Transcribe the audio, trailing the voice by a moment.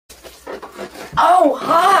Oh,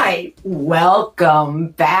 hi! Welcome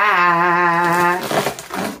back.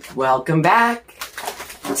 Welcome back.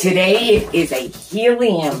 Today it is a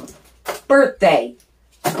Helium birthday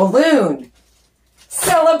balloon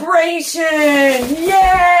celebration.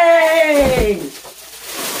 Yay!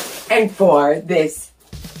 And for this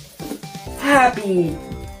happy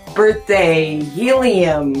birthday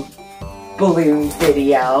Helium balloon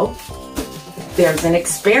video, there's an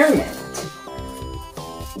experiment.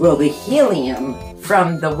 Will the helium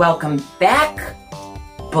from the welcome back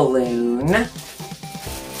balloon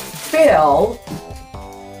fill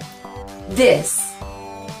this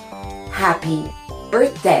happy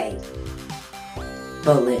birthday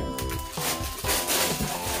balloon?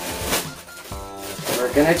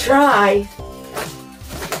 We're gonna try.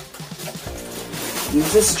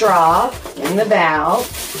 Use a straw in the valve.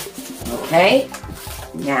 Okay,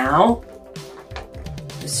 now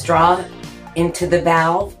the straw into the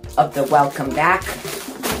valve of the welcome back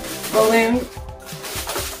balloon.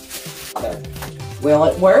 Will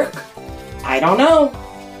it work? I don't know.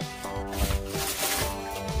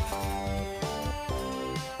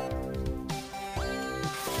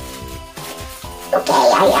 Okay,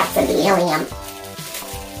 I have some helium.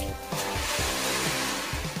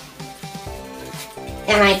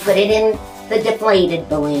 And I put it in the deflated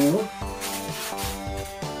balloon.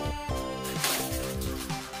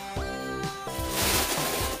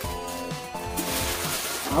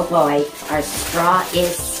 Oh boy, our straw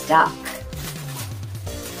is stuck.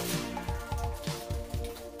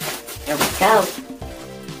 Here we go.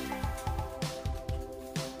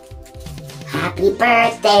 Happy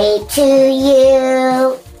birthday to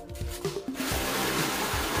you.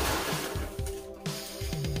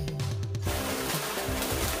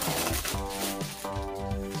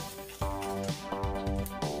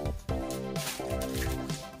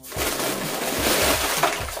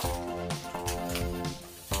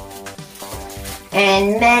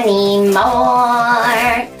 And many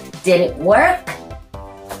more. Did it work?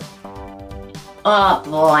 Oh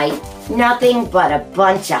boy, nothing but a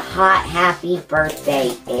bunch of hot happy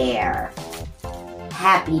birthday air.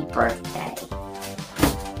 Happy birthday.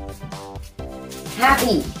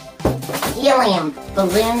 Happy helium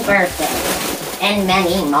balloon birthday and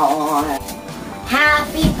many more.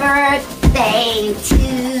 Happy birthday to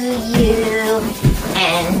you.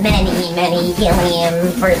 And many, many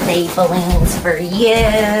helium birthday balloons for you.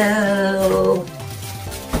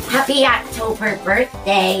 Happy October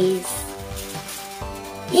birthdays.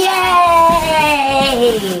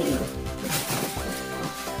 Yay!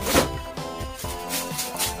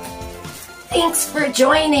 Thanks for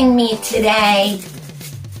joining me today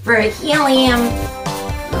for a Helium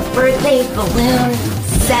birthday balloon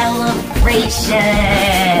celebration.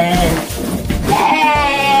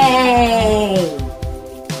 Yay!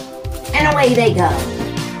 And away they go.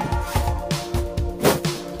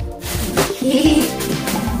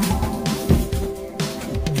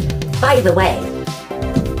 By the way,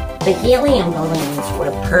 the helium balloons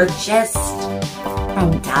were purchased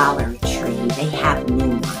from Dollar Tree. They have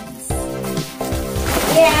new ones.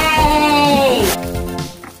 Yay!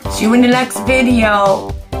 See you in the next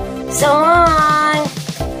video. So long!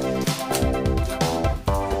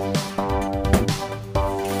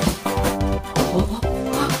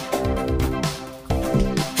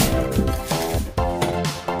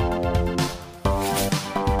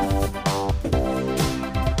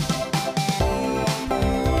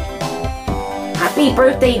 Happy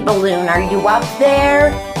birthday balloon, are you up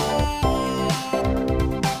there?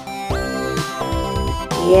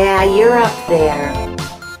 Yeah, you're up there.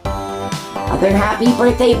 Other happy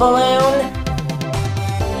birthday balloon?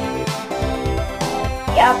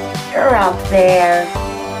 Yep, you're up there.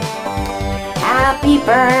 Happy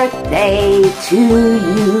birthday to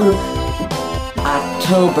you.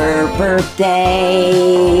 October birthdays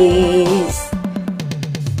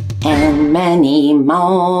and many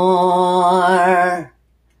more.